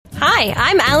Hi,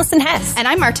 I'm Allison Hess. And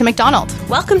I'm Marta McDonald.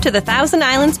 Welcome to the Thousand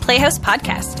Islands Playhouse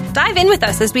podcast. Dive in with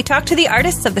us as we talk to the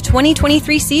artists of the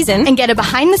 2023 season and get a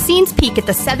behind-the-scenes peek at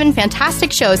the 7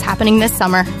 fantastic shows happening this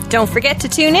summer. Don't forget to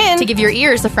tune in to give your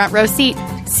ears a front row seat.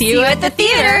 See you at the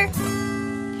theater.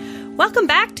 Welcome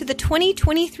back to the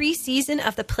 2023 season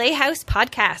of the Playhouse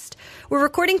podcast. We're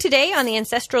recording today on the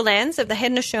ancestral lands of the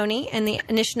Haudenosaunee and the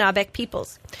Anishinaabeg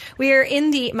peoples. We are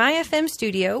in the MyFM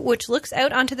studio, which looks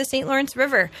out onto the St. Lawrence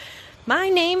River. My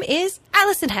name is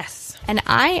Allison Hess. And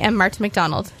I am Marta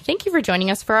McDonald. Thank you for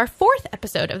joining us for our 4th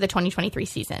episode of the 2023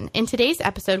 season. In today's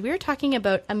episode, we are talking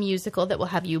about a musical that will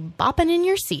have you bopping in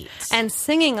your seats. And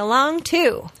singing along,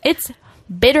 too. It's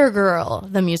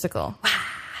Bittergirl, the musical. Wow.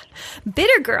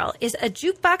 Bittergirl is a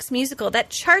jukebox musical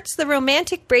that charts the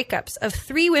romantic breakups of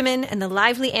 3 women and the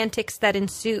lively antics that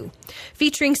ensue.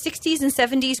 Featuring 60s and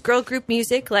 70s girl group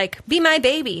music like Be My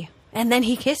Baby, and Then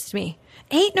He Kissed Me,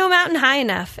 Ain't No Mountain High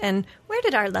Enough, and Where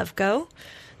Did Our Love Go?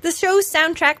 The show's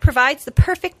soundtrack provides the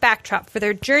perfect backdrop for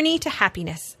their journey to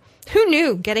happiness. Who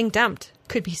knew getting dumped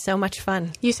could be so much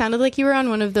fun? You sounded like you were on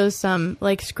one of those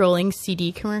scrolling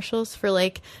CD commercials for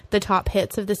the top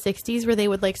hits of the 60s where they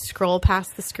would scroll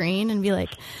past the screen and be like,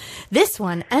 this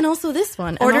one and also this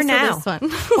one and Order also now. This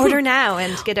one. Order now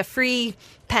and get a free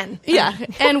pen. Yeah.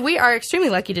 And we are extremely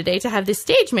lucky today to have the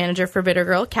stage manager for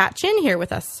Bittergirl, Kat Chin, here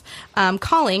with us,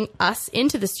 calling us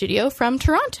into the studio from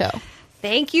Toronto.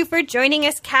 Thank you for joining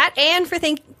us, Kat, and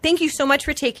thank you so much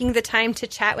for taking the time to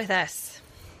chat with us.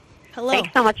 Hello.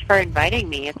 Thanks so much for inviting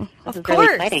me. This is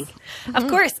really exciting. Of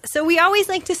course. So we always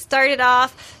like to start it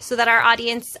off so that our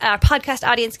podcast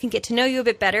audience can get to know you a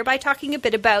bit better by talking a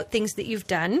bit about things that you've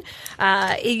done.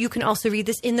 You can also read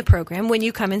this in the program when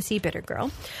you come and see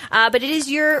Bittergirl. But it is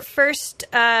your first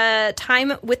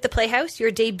time with the Playhouse,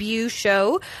 your debut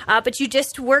show. But you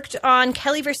just worked on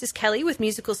Kelly vs. Kelly with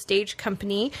Musical Stage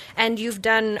Company, and you've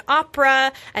done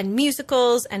opera and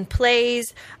musicals and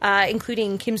plays,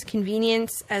 including Kim's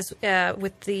Convenience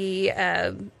with the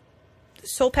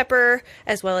Soul Pepper,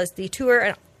 as well as the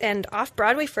tour and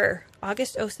off-Broadway for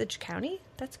August Osage County.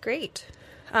 That's great.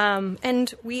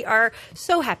 And we are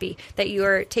so happy that you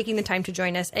are taking the time to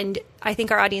join us. And I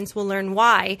think our audience will learn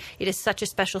why it is such a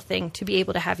special thing to be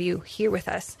able to have you here with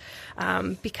us.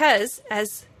 Because,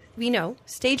 as we know,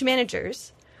 stage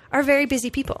managers are very busy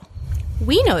people.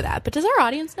 We know that, but does our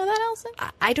audience know that, Allison?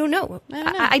 I don't know.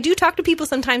 I do talk to people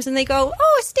sometimes and they go,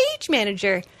 oh, a stage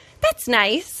manager. That's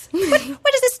nice. What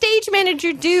does a stage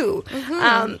manager do?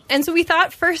 Mm-hmm. And so we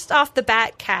thought first off the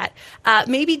bat, Kat,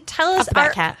 maybe tell us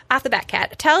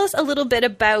tell us a little bit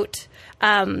about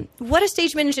what a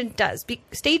stage manager does. Because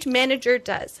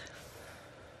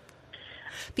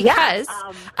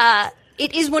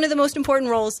it is one of the most important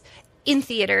roles in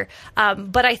theater,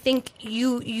 but I think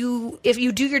you if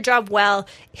you do your job well,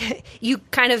 you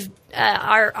kind of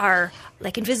are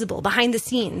invisible behind the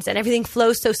scenes, and everything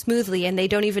flows so smoothly, and they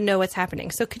don't even know what's happening.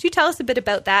 So, could you tell us a bit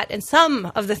about that and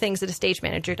some of the things that a stage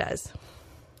manager does?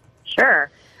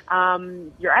 Sure,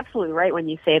 you're absolutely right when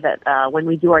you say that when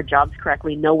we do our jobs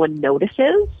correctly, no one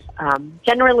notices.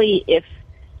 Generally, if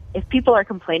people are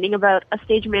complaining about a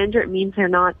stage manager, it means they're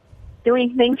not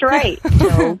doing things right.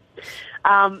 So.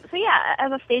 So yeah,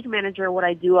 as a stage manager, what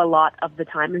I do a lot of the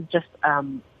time is just,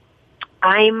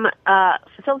 I'm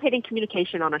facilitating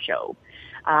communication on a show.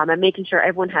 I'm making sure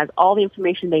everyone has all the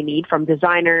information they need, from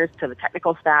designers to the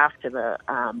technical staff to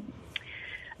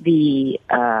the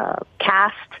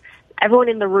cast. Everyone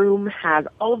in the room has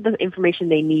all of the information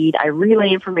they need. I relay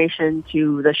information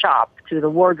to the shop, to the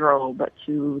wardrobe,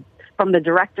 from the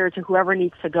director to whoever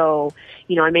needs to go.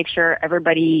 I make sure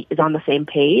everybody is on the same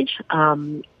page.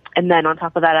 And then on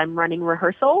top of that, I'm running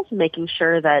rehearsals, making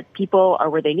sure that people are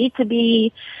where they need to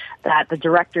be, that the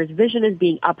director's vision is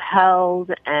being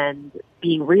upheld and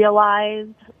being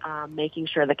realized, making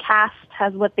sure the cast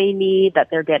has what they need, that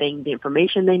they're getting the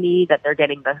information they need, that they're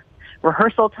getting the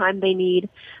rehearsal time they need.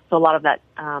 So a lot of that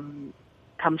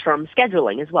comes from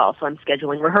scheduling as well. So I'm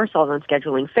scheduling rehearsals, I'm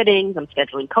scheduling fittings, I'm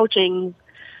scheduling coaching,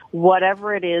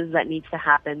 whatever it is that needs to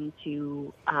happen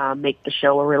to make the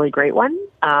show a really great one.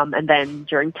 And then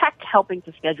during tech, helping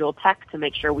to schedule tech to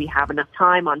make sure we have enough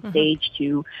time on stage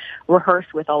to rehearse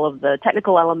with all of the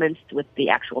technical elements, with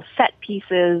the actual set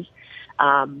pieces,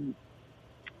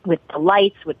 with the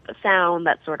lights, with the sound,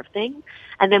 that sort of thing.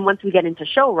 And then once we get into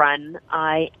show run,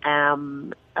 I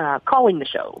am calling the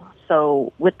show.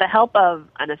 So with the help of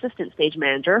an assistant stage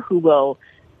manager who will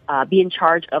be in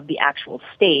charge of the actual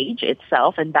stage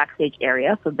itself and backstage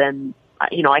area. So then,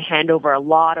 I hand over a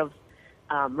lot of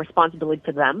responsibility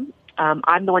to them.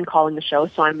 I'm the one calling the show,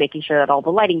 so I'm making sure that all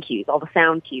the lighting cues, all the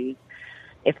sound cues,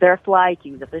 if there are fly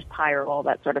cues, if there's pyro, all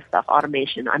that sort of stuff,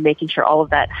 automation, I'm making sure all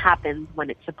of that happens when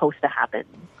it's supposed to happen.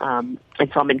 And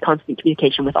so I'm in constant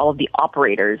communication with all of the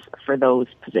operators for those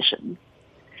positions.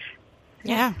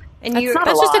 Yeah. And that's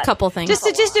just a couple things.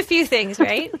 Just a few things,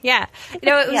 right? Yeah.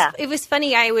 It was Yeah.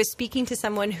 funny. I was speaking to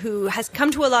someone who has come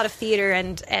to a lot of theater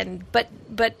but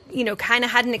kind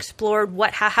of hadn't explored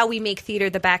how we make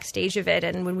theater the backstage of it.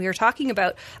 And when we were talking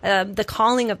about the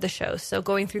calling of the show, so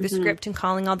going through the script and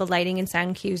calling all the lighting and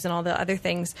sound cues and all the other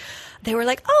things, they were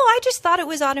like, "Oh, I just thought it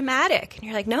was automatic." And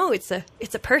you're like, "No, it's a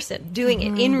person doing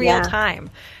it in real time."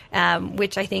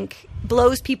 Which I think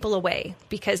blows people away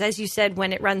because, as you said,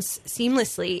 when it runs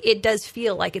seamlessly, it does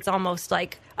feel like it's almost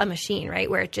like a machine, right?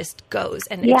 Where it just goes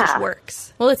and it just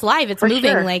works. Well, it's live. It's For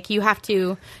moving. sure. Like you have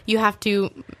to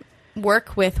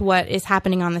work with what is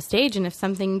happening on the stage. And if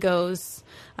something goes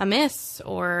amiss,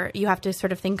 or you have to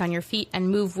sort of think on your feet and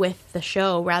move with the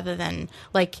show rather than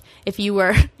like if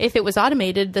it was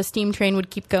automated, the steam train would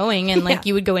keep going and like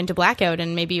you would go into blackout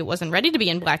and maybe it wasn't ready to be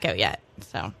in blackout yet.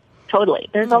 So Totally.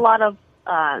 There's a lot of,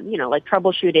 like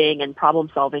troubleshooting and problem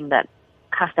solving that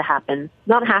has to happen.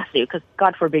 Not has to, because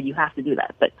God forbid you have to do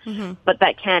that, but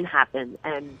that can happen.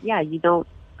 And yeah,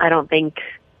 I don't think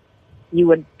you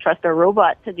would trust a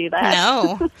robot to do that.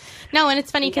 No. And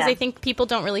it's funny because Yeah. I think people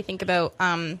don't really think about,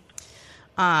 in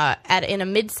a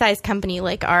mid-sized company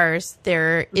like ours,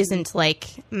 there isn't like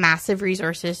massive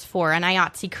resources for an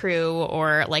IATSE crew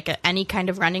or like any kind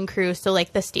of running crew. So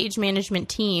like the stage management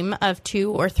team of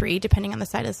 2 or 3, depending on the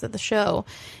size of the show,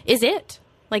 is it.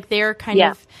 Like they're kind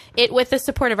of it with the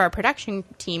support of our production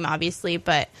team, obviously.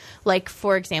 But like,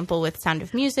 for example, with Sound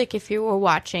of Music, if you were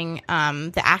watching,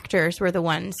 the actors were the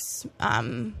ones,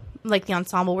 like the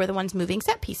ensemble were the ones moving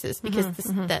set pieces because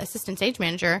the assistant stage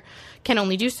manager can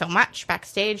only do so much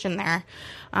backstage, and they're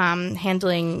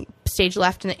handling stage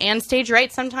left and stage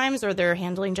right sometimes, or they're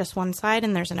handling just one side,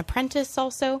 and there's an apprentice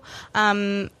also.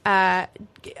 Kat,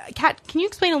 can you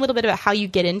explain a little bit about how you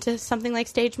get into something like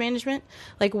stage management?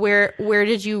 Like where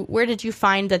did you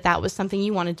find that was something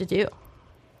you wanted to do?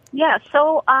 Yeah,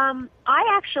 so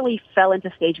I actually fell into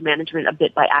stage management a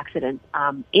bit by accident.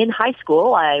 In high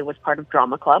school, I was part of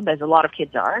drama club, as a lot of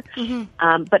kids are,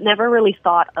 but never really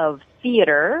thought of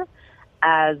theater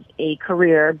as a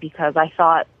career because I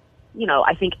thought,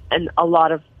 I think a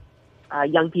lot of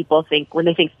young people think when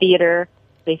they think theater,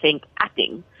 they think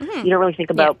acting. You don't really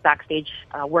think about backstage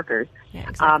workers. Yeah,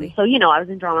 exactly. So, I was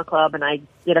in drama club and I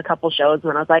did a couple shows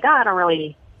and I was like, I don't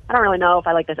really know if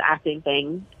I like this acting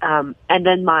thing. And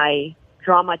then my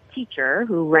drama teacher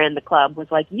who ran the club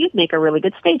was like, you'd make a really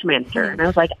good stage manager. And I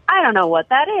was like, I don't know what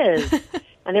that is.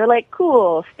 And they were like,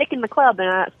 cool, stick with the club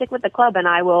and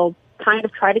I will kind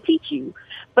of try to teach you.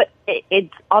 But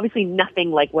it's obviously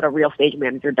nothing like what a real stage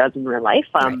manager does in real life.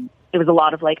 It was a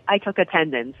lot of like, I took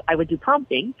attendance, I would do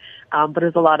prompting, but it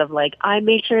was a lot of like, I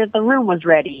made sure the room was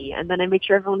ready and then I made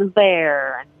sure everyone was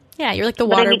there. And, yeah, you're like the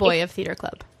water boy of theater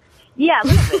club. Yeah, a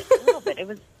little bit. It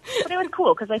was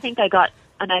cool because I think I got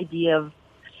an idea of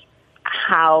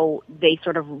how they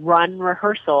sort of run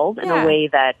rehearsals in a way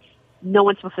that no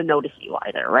one's supposed to notice you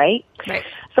either, right? Right.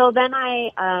 So then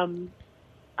I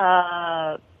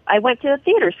went to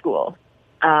theater school.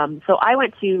 So I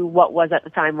went to what was at the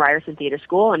time Ryerson Theater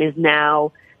School and is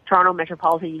now Toronto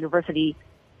Metropolitan University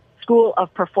School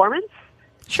of Performance.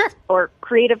 Sure. Or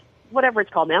creative, whatever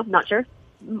it's called now, not sure.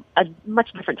 A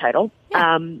much different title.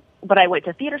 Yeah. But I went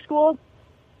to theater school,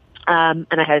 and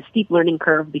I had a steep learning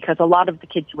curve because a lot of the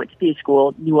kids who went to theater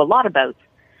school knew a lot about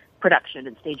production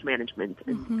and stage management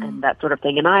and that sort of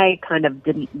thing. And I kind of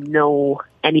didn't know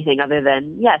anything other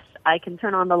than, yes, I can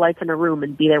turn on the lights in a room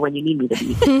and be there when you need me to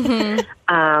be.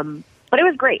 But it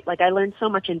was great. Like I learned so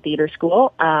much in theater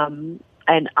school. And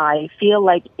I feel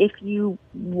like if you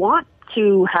want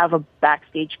to have a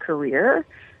backstage career,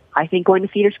 I think going to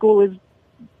theater school is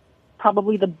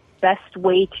probably the best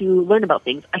way to learn about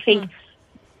things.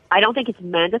 I don't think it's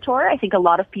mandatory. I think a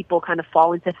lot of people kind of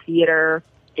fall into theater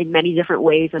in many different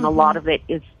ways, and a lot of it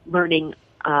is learning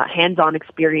hands-on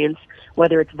experience,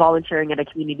 whether it's volunteering at a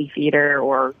community theater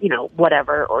or,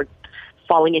 whatever, or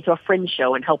falling into a fringe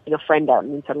show and helping a friend out,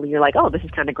 and then suddenly you're like, oh, this is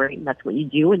kind of great, and that's what you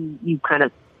do, and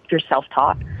you're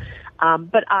self-taught.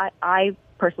 But I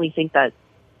personally think that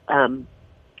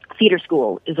theater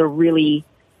school is a really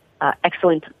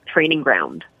excellent training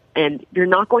ground. And you're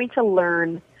not going to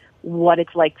learn what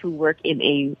it's like to work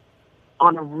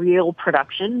on a real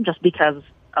production just because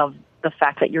of the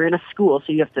fact that you're in a school.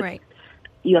 So you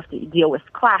have to deal with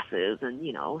classes and,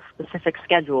 specific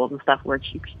schedules and stuff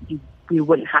which you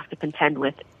wouldn't have to contend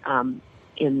with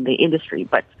in the industry.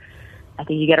 But I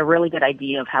think you get a really good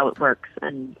idea of how it works.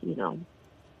 And,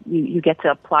 you get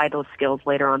to apply those skills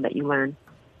later on that you learn.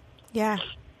 Yeah.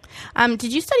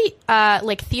 Did you study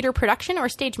like theater production or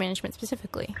stage management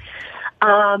specifically?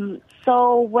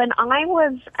 So when I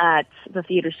was at the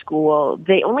theater school,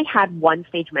 they only had one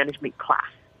stage management class.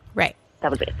 Right.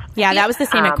 That was it. Yeah, that was the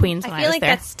same at Queen's when I feel was like there.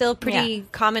 that's still pretty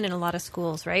common in a lot of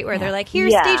schools, right? Where they're like,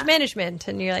 here's Yeah. stage management.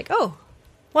 And you're like, oh,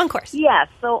 one course. Yeah,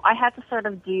 so I had to sort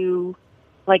of do,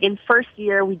 like in first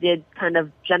year, we did kind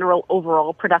of general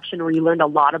overall production where you learned a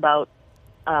lot about,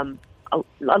 a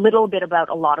little bit about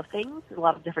a lot of things, a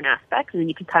lot of different aspects, and then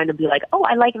you can kind of be like, oh,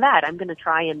 I like that. I'm going to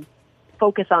try and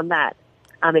focus on that.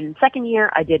 And in second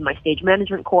year, I did my stage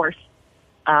management course.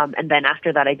 And then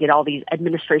after that, I did all these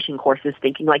administration courses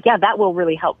thinking like, yeah, that will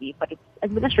really help me. But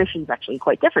administration is actually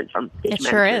quite different from stage It management.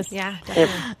 sure is. Yeah,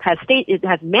 It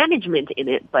has management in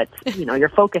it, but, your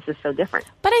focus is so different.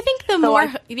 But I think the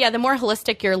more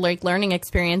holistic your like learning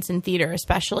experience in theater,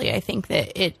 especially, I think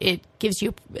that it gives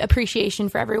you appreciation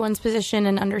for everyone's position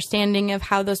and understanding of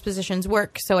how those positions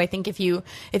work. So I think if you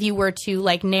were to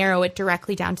like narrow it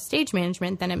directly down to stage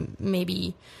management, then it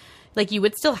maybe like you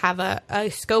would still have a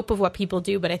scope of what people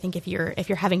do. But I think if you're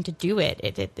having to do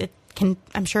it can,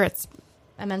 I'm sure it's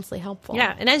immensely helpful.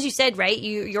 Yeah, and as you said, right,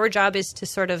 your job is to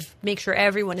sort of make sure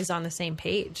everyone is on the same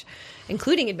page,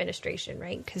 including administration,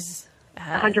 right? Because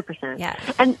 100%. Yeah,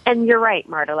 and you're right,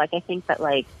 Marta. Like I think that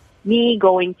like me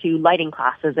going to lighting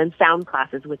classes and sound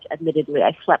classes, which admittedly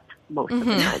I slept most of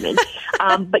the time in,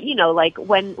 but like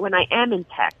when I am in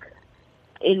tech,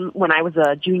 when I was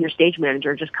a junior stage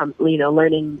manager, just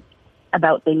learning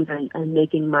about things and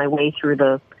making my way through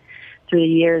the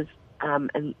years,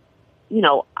 and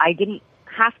I didn't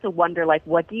have to wonder, like,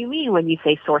 what do you mean when you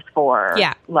say source 4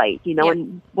 light?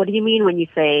 And what do you mean when you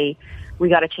say we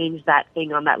got to change that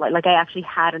thing on that light? Like, I actually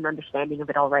had an understanding of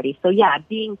it already. So, yeah,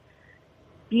 being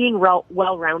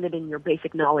well-rounded in your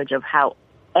basic knowledge of how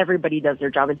everybody does their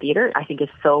job in theater, I think is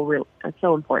so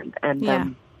important.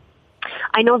 And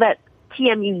I know that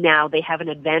TMU now, they have an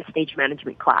advanced stage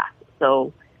management class.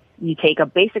 So you take a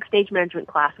basic stage management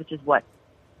class, which is what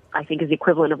I think is the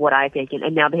equivalent of what I've taken,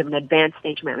 and now they have an advanced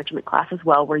stage management class as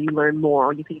well, where you learn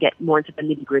more, you can get more into the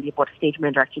nitty-gritty of what a stage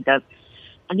manager actually does.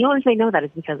 And the only reason I know that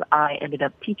is because I ended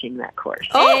up teaching that course.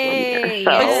 Hey,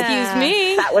 so excuse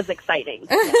me. That was exciting.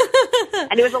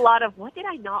 And it was a lot of, what did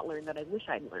I not learn that I wish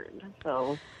I'd learned?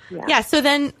 So, yeah. So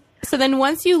then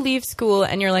once you leave school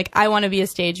and you're like, I want to be a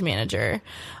stage manager,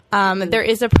 there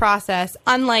is a process,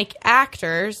 unlike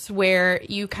actors, where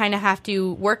you kind of have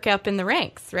to work up in the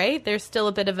ranks, right? There's still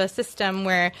a bit of a system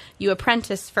where you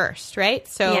apprentice first, right?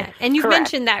 So, yeah. And you've Correct.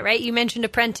 mentioned that, right? You mentioned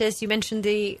apprentice, you mentioned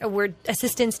the word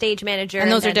assistant stage manager. And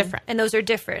those are different. And those are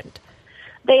different.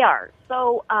 They are.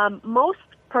 So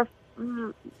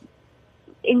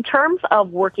in terms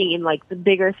of working in like the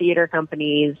bigger theater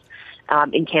companies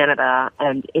in Canada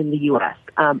and in the U.S.,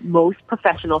 most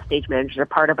professional stage managers are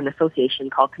part of an association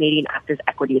called Canadian Actors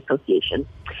Equity Association.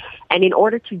 And in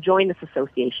order to join this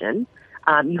association,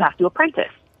 you have to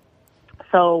apprentice.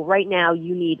 So right now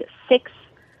you need 6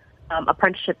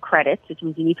 apprenticeship credits, which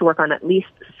means you need to work on at least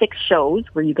 6 shows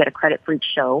where you get a credit for each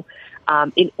show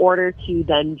in order to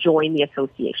then join the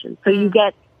association. So you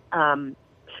get...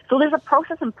 so there's a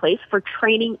process in place for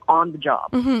training on the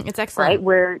job. Mm-hmm. It's excellent.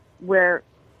 Right? Where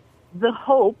the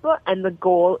hope and the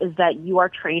goal is that you are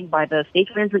trained by the stage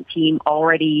management team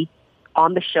already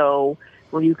on the show,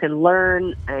 where you can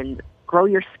learn and grow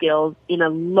your skills in a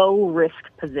low-risk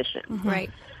position. Mm-hmm. Right.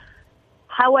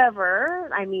 However,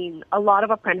 I mean, a lot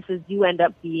of apprentices do end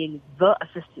up being the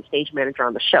assistant stage manager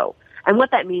on the show. And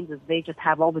what that means is they just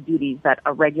have all the duties that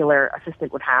a regular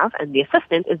assistant would have, and the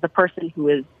assistant is the person who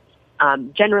is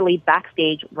generally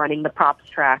backstage running the props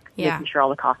track, making sure all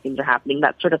the costumes are happening,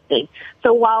 that sort of thing.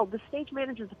 So while the stage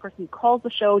manager is the person who calls the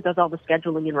show, does all the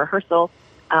scheduling and rehearsal,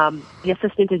 the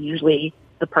assistant is usually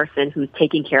the person who's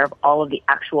taking care of all of the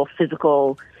actual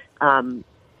physical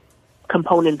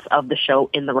components of the show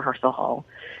in the rehearsal hall,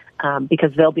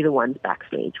 because they'll be the ones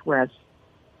backstage, whereas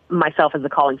myself as the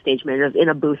calling stage manager is in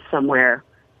a booth somewhere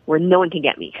where no one can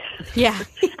get me. Yeah.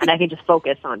 And I can just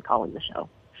focus on calling the show.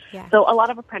 Yeah. So a lot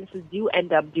of apprentices do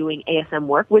end up doing ASM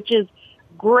work, which is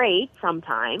great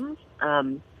sometimes.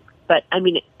 But I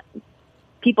mean,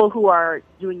 people who are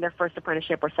doing their first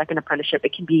apprenticeship or second apprenticeship,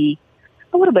 it can be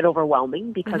a little bit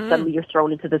overwhelming because suddenly you're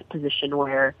thrown into this position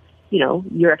where,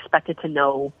 you're expected to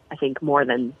know, I think, more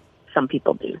than some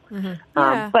people do.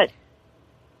 Yeah. But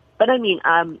I mean,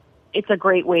 it's a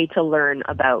great way to learn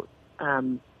about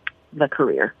the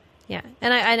career. Yeah,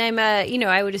 and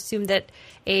I would assume that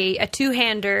a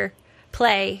two-hander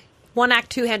play one act,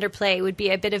 two-hander play would be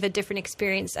a bit of a different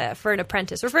experience for an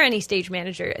apprentice or for any stage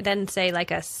manager than, say,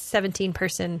 like a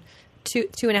 17-person,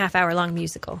 2.5 hour long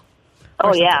musical.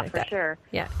 Oh, yeah, like for that. sure.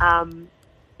 Yeah.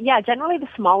 Yeah, generally the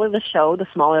smaller the show, the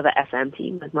smaller the SM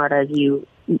team, as Marta, as you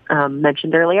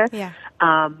mentioned earlier. Yeah.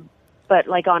 But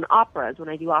like on operas, when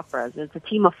I do operas, there's a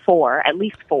team of 4, at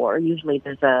least 4. Usually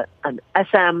there's an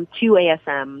SM, 2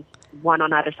 ASMs, one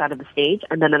on either side of the stage,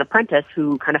 and then an apprentice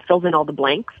who kind of fills in all the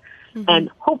blanks and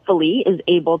hopefully is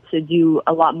able to do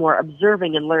a lot more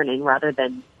observing and learning rather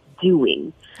than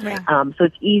doing. Right. So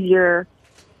it's easier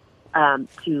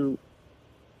to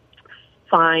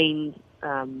find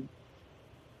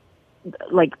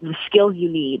like the skills you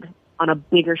need on a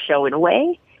bigger show in a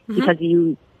way because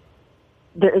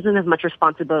there isn't as much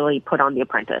responsibility put on the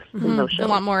apprentice in those shows. A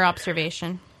lot more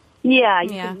observation. Yeah,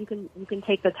 you can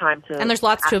take the time to, and there's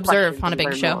lots to observe on a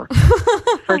big show.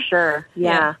 For sure.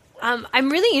 Yeah. I'm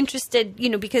really interested,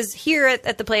 because here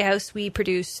at the Playhouse we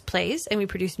produce plays and we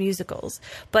produce musicals,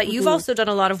 but you've also done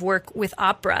a lot of work with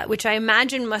opera, which I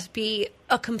imagine must be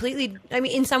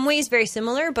in some ways very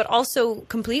similar, but also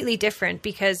completely different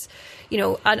because,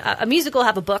 a musical will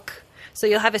have a book. So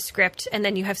you'll have a script and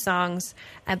then you have songs,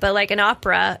 but like an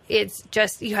opera, it's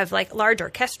just, you have like large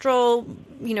orchestral,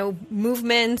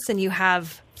 movements, and you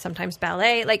have sometimes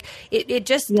ballet. Like it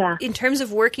just, in terms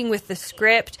of working with the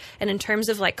script and in terms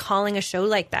of like calling a show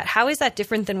like that, how is that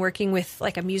different than working with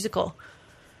like a musical?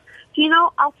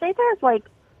 I'll say there's like,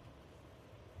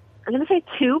 I'm going to say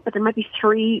 2, but there might be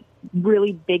 3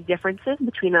 really big differences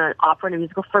between an opera and a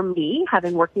musical for me,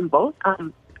 having worked in both.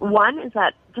 One is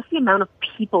that just the amount of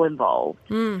people involved.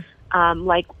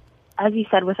 Like, as you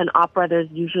said, with an opera, there's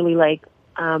usually like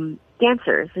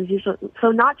dancers. There's usually,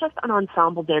 so not just an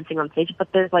ensemble dancing on stage,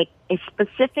 but there's like a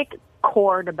specific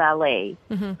corps de ballet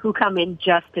who come in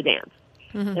just to dance.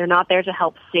 They're not there to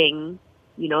help sing.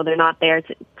 They're not there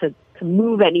to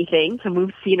move anything, to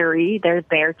move scenery. They're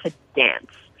there to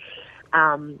dance.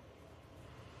 And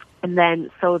then,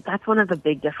 so that's one of the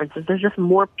big differences. There's just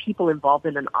more people involved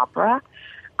in an opera.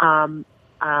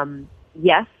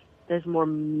 Yes, there's more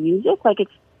music. Like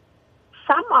it's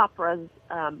some operas,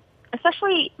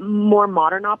 especially more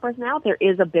modern operas now, there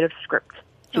is a bit of script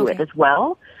to it as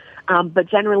well. But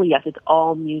generally, yes, it's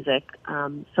all music.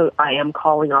 So I am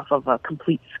calling off of a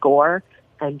complete score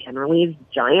and generally it's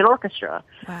giant orchestra.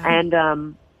 Wow.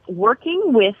 And,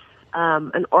 working with,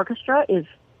 an orchestra is,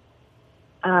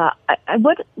 I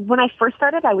would, when I first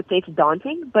started, I would say it's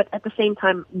daunting, but at the same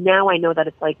time, now I know that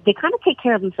it's like, they kind of take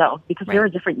care of themselves because they're a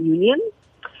different union.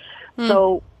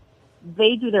 So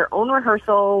they do their own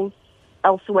rehearsals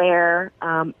elsewhere,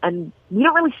 and we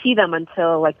don't really see them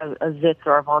until like a Zitz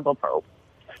or a Vondelprobe.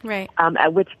 Right.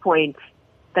 At which point,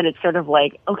 then it's sort of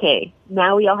like, okay,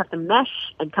 now we all have to mesh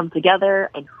and come together,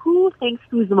 and who thinks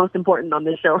who's the most important on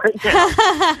this show right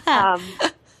now?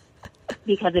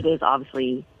 Because it is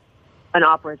obviously, an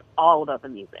opera is all about the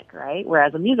music, right?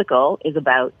 Whereas a musical is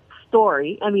about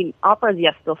story. I mean, opera is,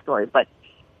 yes, still story, but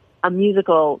a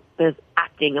musical, there's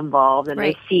acting involved, and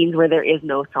there's scenes where there is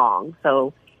no song.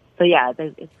 So yeah,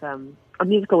 a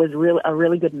musical is a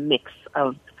really good mix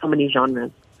of so many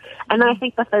genres. And then I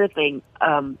think the third thing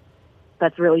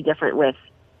that's really different with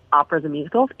operas and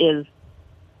musicals is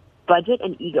budget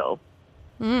and ego.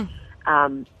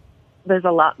 There's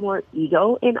a lot more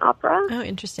ego in opera. Oh,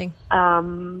 interesting.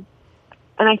 And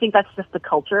I think that's just the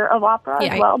culture of opera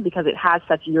as well, because it has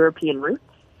such European roots.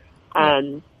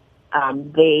 And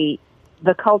the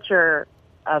culture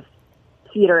of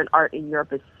theater and art in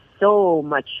Europe is so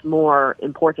much more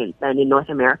important than in North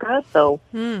America. So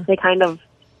they kind of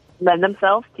lend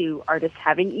themselves to artists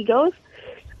having egos.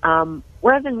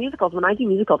 Whereas in musicals, when I do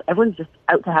musicals, everyone's just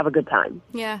out to have a good time.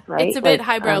 Yeah, right? it's a bit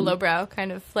highbrow, lowbrow,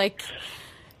 kind of like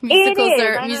musicals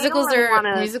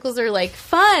are like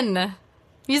fun.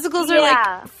 Musicals are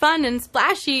like fun and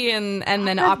splashy, and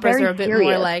then operas are a bit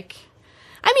more like.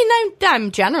 I mean, I'm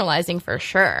generalizing for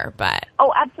sure, but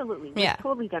oh, absolutely, yeah,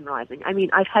 totally generalizing. I mean,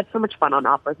 I've had so much fun on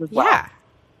operas as well.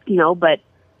 Yeah, but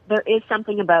there is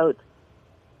something about,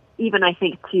 even I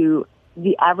think, to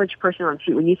the average person on the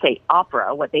street, when you say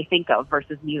opera, what they think of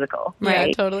versus musical, right?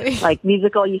 Yeah, totally. Like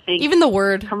musical, you think even the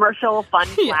word commercial, fun,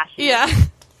 flashy, yeah.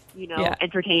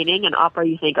 entertaining, and opera,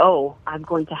 you think, oh, I'm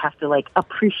going to have to like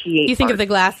appreciate. You think art. of the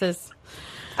glasses.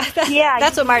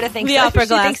 That's what Marta thinks. The opera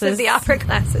glasses. She thinks of the opera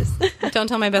glasses. Don't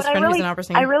tell my best friend who's an opera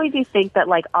singer. I really do think that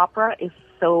like opera is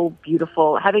so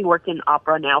beautiful. Having worked in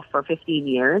opera now for 15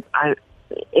 years, I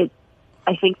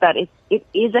think that it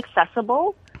is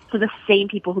accessible to the same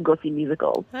people who go see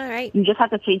musicals. All right. You just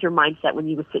have to change your mindset when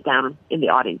you sit down in the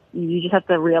audience. You just have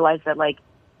to realize that like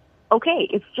okay,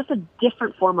 it's just a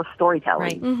different form of storytelling.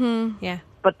 Right. Mm-hmm. Yeah.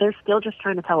 But they're still just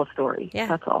trying to tell a story. Yeah.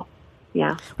 That's all.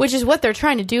 Yeah. Which is what they're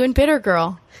trying to do in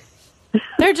Bittergirl.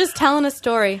 They're just telling a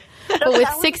story, but with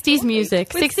 60s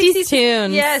music, With 60s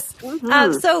tunes. Yes.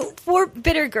 So for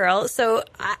Bittergirl, so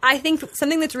I think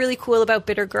something that's really cool about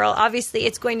Bittergirl, obviously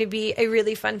it's going to be a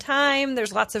really fun time.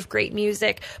 There's lots of great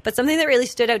music, but something that really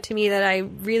stood out to me that I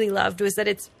really loved was that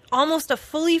it's almost a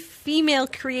fully female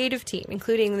creative team,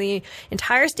 including the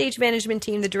entire stage management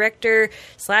team, the director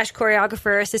 /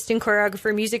 choreographer, assistant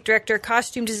choreographer, music director,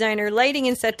 costume designer, lighting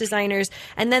and set designers,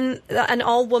 and then an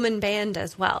all-woman band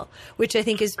as well, which I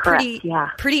think is pretty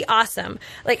awesome.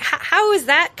 Like, how is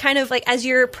that kind of like, as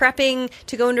you're prepping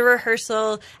to go into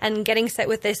rehearsal and getting set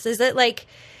with this, is it like,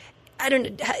 I don't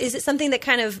know, is it something that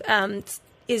kind of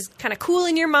is kind of cool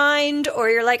in your mind, or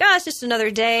you're like, it's just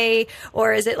another day,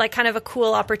 or is it like kind of a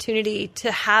cool opportunity to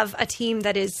have a team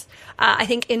that is, I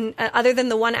think, in other than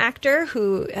the one actor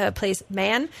who plays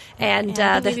Man and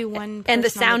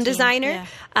the sound designer,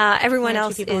 everyone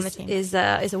else is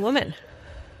a woman.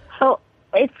 So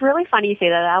it's really funny you say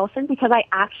that, Allison, because I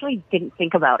actually didn't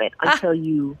think about it until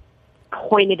you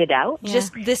pointed it out. Yeah.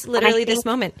 Just this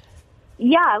moment.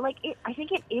 Yeah, like I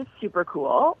think it is super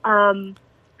cool.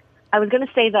 I was going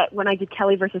to say that when I did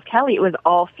Kelly versus Kelly, it was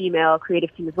all female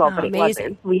creative team as well, but it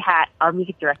wasn't. We had our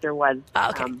music director was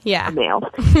a male.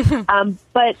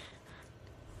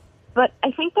 But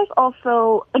I think there's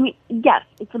also, I mean, yes,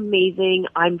 it's amazing.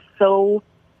 I'm so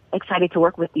excited to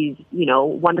work with these,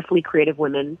 wonderfully creative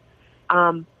women.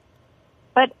 But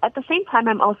at the same time,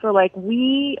 I'm also like,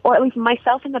 or at least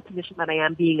myself in the position that I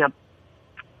am, being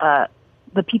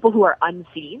the people who are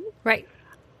unseen. Right.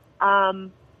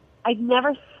 I'd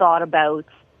never thought about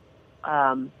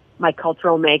my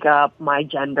cultural makeup, my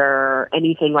gender,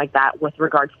 anything like that with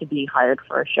regards to being hired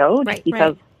for a show, just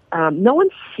because no one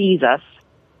sees us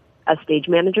as stage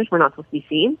managers. We're not supposed to be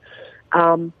seen.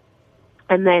 And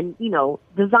then,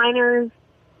 designers,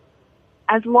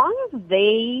 as long as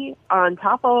they are on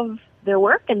top of their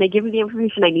work and they give me the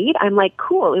information I need, I'm like,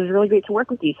 cool, it was really great to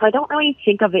work with you. So I don't really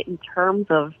think of it in terms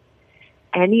of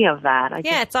any of that.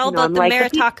 It's all about the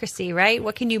meritocracy, right?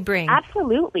 What can you bring?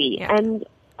 Absolutely. Yeah. And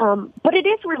but it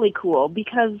is really cool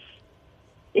because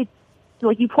it's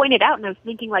like you pointed out, and I was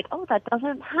thinking like, that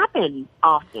doesn't happen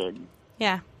often.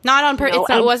 Yeah, not on purpose.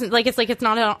 It wasn't like it's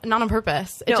not on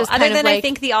purpose. It's just other than I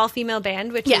think the all-female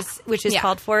band, which is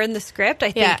called for in the script.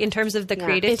 I think in terms of the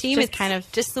creative team, it's kind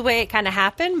of just the way it kind of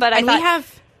happened. But we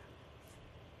have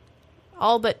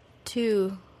all but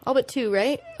two,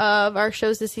 right, of our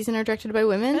shows this season are directed by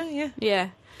women. Oh, yeah. Yeah.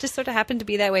 Just sort of happened to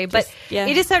be that way. But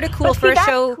it is sort of cool for a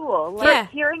show. Cool. Like,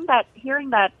 hearing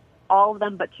that all of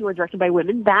them but two are directed by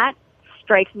women, that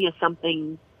strikes me as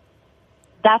something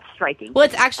that's striking. Well,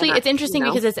 it's interesting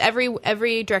because it's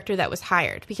every director that was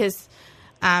hired, because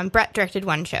Brett directed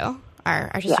one show,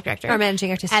 our artistic director. Our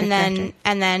managing artistic director.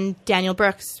 And then Daniel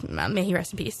Brooks, may he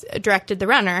rest in peace, directed The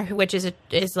Runner, which is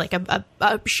like a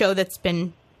show that's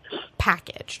been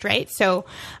packaged, right? So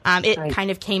it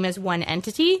kind of came as one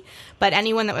entity, but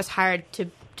anyone that was hired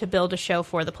to build a show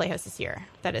for the Playhouse this year,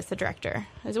 that is the director,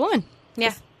 is a woman.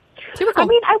 Yeah. Super cool. I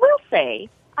mean, I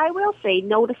will say,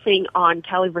 noticing on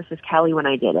Kelly versus Kelly when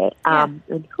I did it, and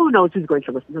who knows who's going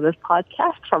to listen to this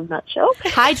podcast from that show.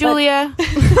 Hi, Julia.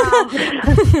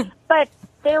 But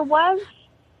there was,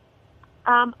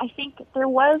 I think there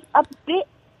was a bit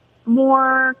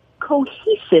more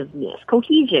cohesion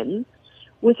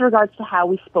with regards to how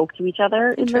we spoke to each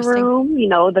other in the room,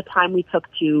 the time we took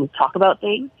to talk about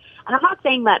things. And I'm not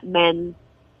saying that men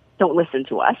don't listen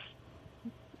to us.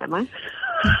 Am I?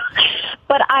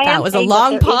 But that was a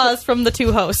long pause from the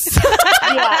two hosts.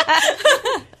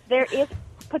 There is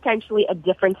potentially a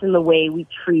difference in the way we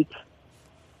treat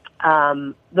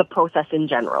the process in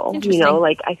general.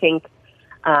 I think,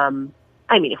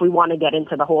 if we want to get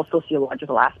into the whole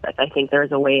sociological aspect, I think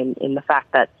there's a way in the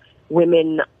fact that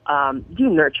women do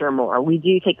nurture more. We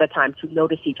do take the time to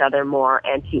notice each other more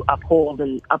and to uphold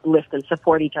and uplift and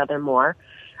support each other more.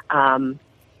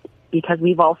 Because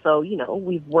we've also,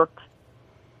 we've worked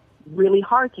really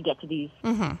hard to get to these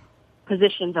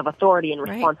positions of authority and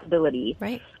responsibility.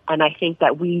 Right. And I think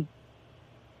that we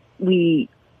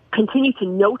continue to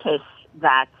notice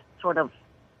that sort of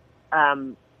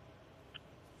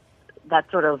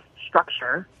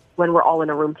structure when we're all in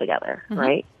a room together,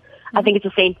 right? Mm-hmm. I think it's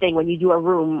the same thing when you do a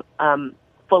room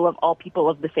full of all people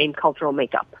of the same cultural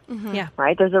makeup. Mm-hmm. Yeah.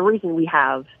 Right? There's a reason we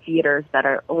have theaters that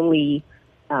are only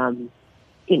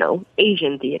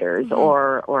Asian theaters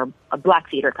or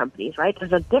black theater companies, right?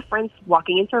 There's a difference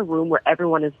walking into a room where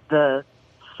everyone is the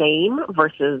same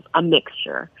versus a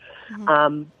mixture.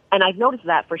 Mm-hmm. And I've noticed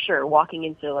that for sure, walking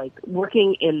into, like,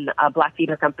 working in a Black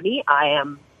theater company. I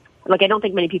am, like, I don't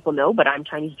think many people know, but I'm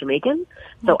Chinese Jamaican.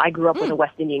 So I grew up with a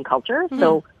West Indian culture.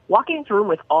 So walking into a room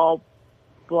with all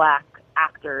Black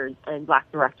actors and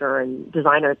Black director and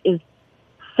designers is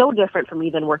so different for me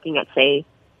than working at, say,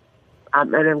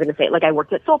 and I'm going to say, like, I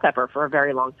worked at Soul Pepper for a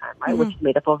very long time, right, which is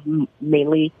made up of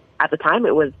mainly, at the time,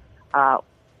 it was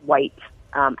white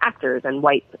actors and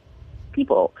white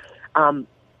people.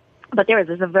 But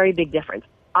there's a very big difference.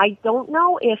 I don't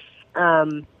know if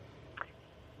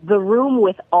the room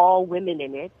with all women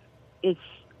in it is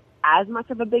as much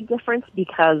of a big difference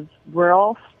because we're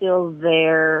all still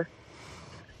there.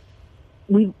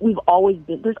 We've always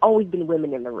been, there's always been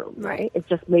women in the room, right? It's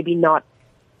just maybe not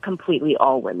completely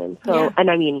all women. So, and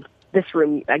I mean, this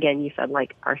room, again, you said,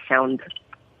 like, our sound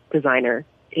designer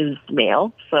is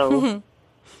male, so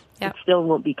it still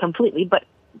won't be completely, but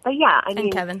yeah, I mean,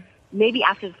 and Kevin. Maybe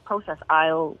after this process,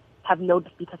 I'll have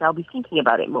noticed because I'll be thinking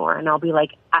about it more and I'll be,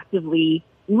 like, actively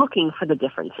looking for the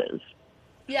differences.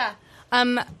 Yeah.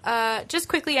 Just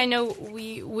quickly, I know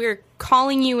we're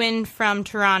calling you in from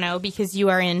Toronto because you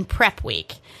are in prep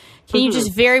week. Can you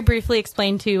just very briefly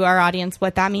explain to our audience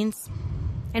what that means?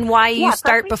 And why you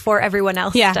start before everyone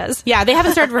else does. Yeah, they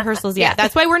haven't started rehearsals yet.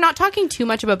 That's why we're not talking too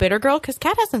much about Bittergirl, because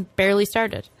Kat hasn't barely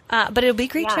started. But it'll be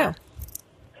great, too.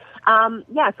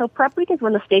 So prep week is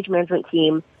when the stage management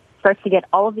team starts to get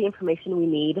all of the information we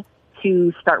need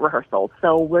to start rehearsals.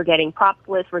 So we're getting props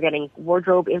lists, we're getting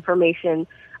wardrobe information,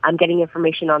 I'm getting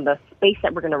information on the space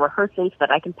that we're going to rehearse in so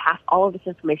that I can pass all of this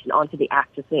information on to the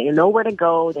actors. So they know where to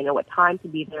go, they know what time to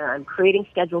be there. I'm creating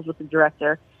schedules with the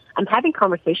director. I'm having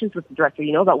conversations with the director,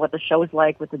 about what the show is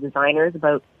like, with the designers,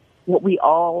 about what we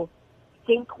all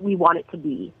think we want it to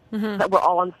be, that we're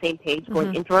all on the same page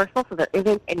going into rehearsal, so there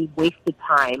isn't any wasted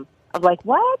time of like,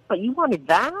 what? But you wanted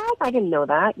that? I didn't know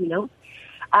that,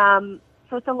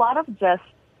 So it's a lot of just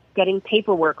getting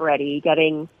paperwork ready,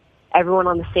 getting everyone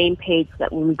on the same page so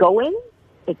that when we go in,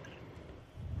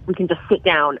 we can just sit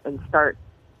down and start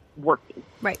working.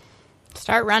 Right.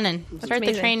 Start running. Start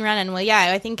the train running. Well,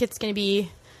 yeah, I think it's going to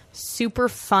be super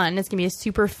fun. It's going to be a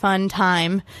super fun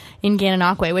time in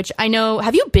Gananoque, which I know.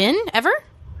 Have you been ever?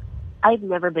 I've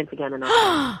never been to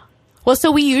Gananoque. Well,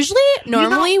 so we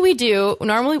normally,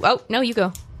 oh, no, you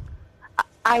go.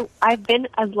 I've been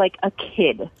as, like, a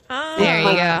kid with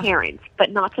my parents,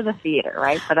 but not to the theater,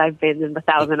 right? But I've been in the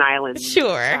Thousand Islands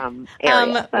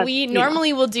area. We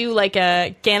normally will do, like,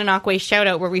 a Gananoque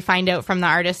shout-out where we find out from the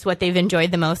artists what they've enjoyed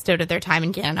the most out of their time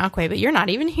in Gananoque, but you're not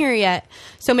even here yet.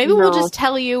 So maybe we'll just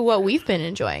tell you what we've been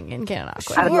enjoying in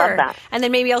Gananoque. I would love that. And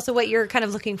then maybe also what you're kind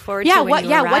of looking forward to when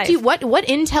you arrive. What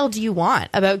intel do you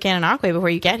want about Gananoque before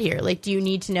you get here? Like, do you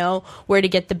need to know where to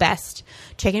get the best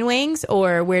chicken wings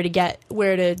or where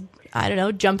to, I don't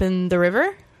know, jump in the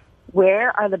river?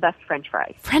 Where are the best French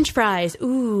fries? French fries.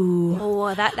 Ooh.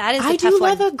 Oh, that is a I tough do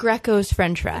one. love a Greco's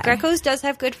French fry. Greco's does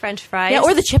have good French fries. Yeah,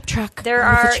 or the chip truck. There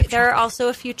are also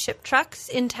a few chip trucks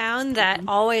in town that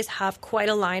always have quite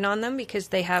a line on them because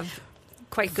they have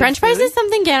quite good French fries is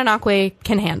something Gananoque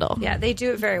can handle. Yeah, they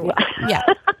do it very well. Yeah.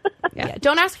 Yeah.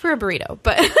 Don't ask for a burrito,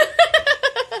 but...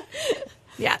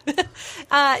 Yeah. No,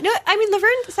 I mean,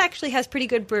 Laverne's actually has pretty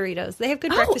good burritos. They have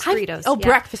good breakfast burritos.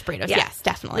 Breakfast burritos. Yeah. Yes,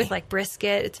 definitely. With, like,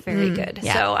 brisket. It's very good.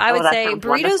 Yeah. So I would say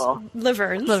burritos, wonderful.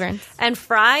 Laverne's. And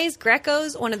fries,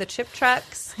 Greco's, one of the chip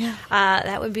trucks. Yeah.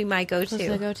 That would be my go-to. Those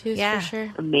are the go-tos for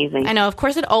sure. Amazing. I know. Of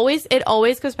course, it always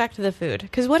goes back to the food.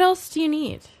 Because what else do you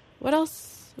need? What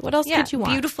else could you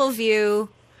want? Beautiful view,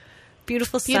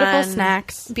 beautiful sun.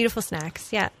 Beautiful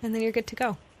snacks. Yeah. And then you're good to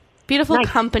go. Beautiful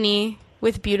company.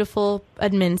 With beautiful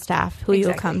admin staff who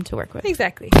you'll come to work with.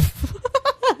 Exactly.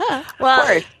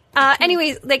 Well,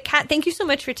 anyways, like, Kat, thank you so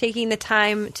much for taking the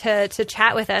time to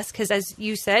chat with us because, as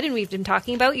you said, and we've been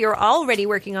talking about, you're already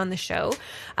working on the show.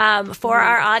 For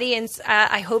our audience,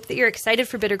 I hope that you're excited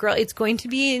for Bittergirl. It's going to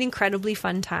be an incredibly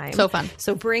fun time. So fun.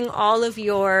 So bring all of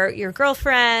your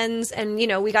girlfriends, and,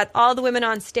 we got all the women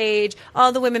on stage,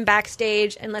 all the women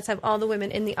backstage, and let's have all the women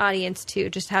in the audience,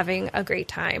 too, just having a great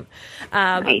time.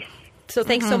 Nice. So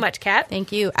thanks so much, Kat.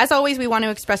 Thank you. As always, we want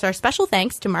to express our special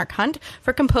thanks to Mark Hunt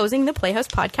for composing the Playhouse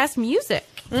podcast music.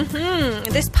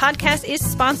 This podcast is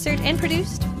sponsored and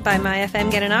produced by MyFM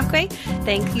Gananoque.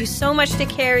 Thank you so much to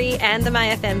Carrie and the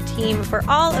MyFM team for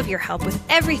all of your help with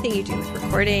everything you do with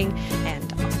recording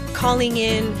and calling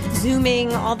in,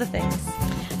 Zooming, all the things.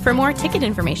 For more ticket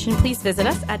information, please visit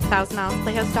us at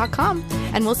thousandisleplayhouse.com.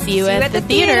 And we'll see you at the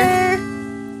theater.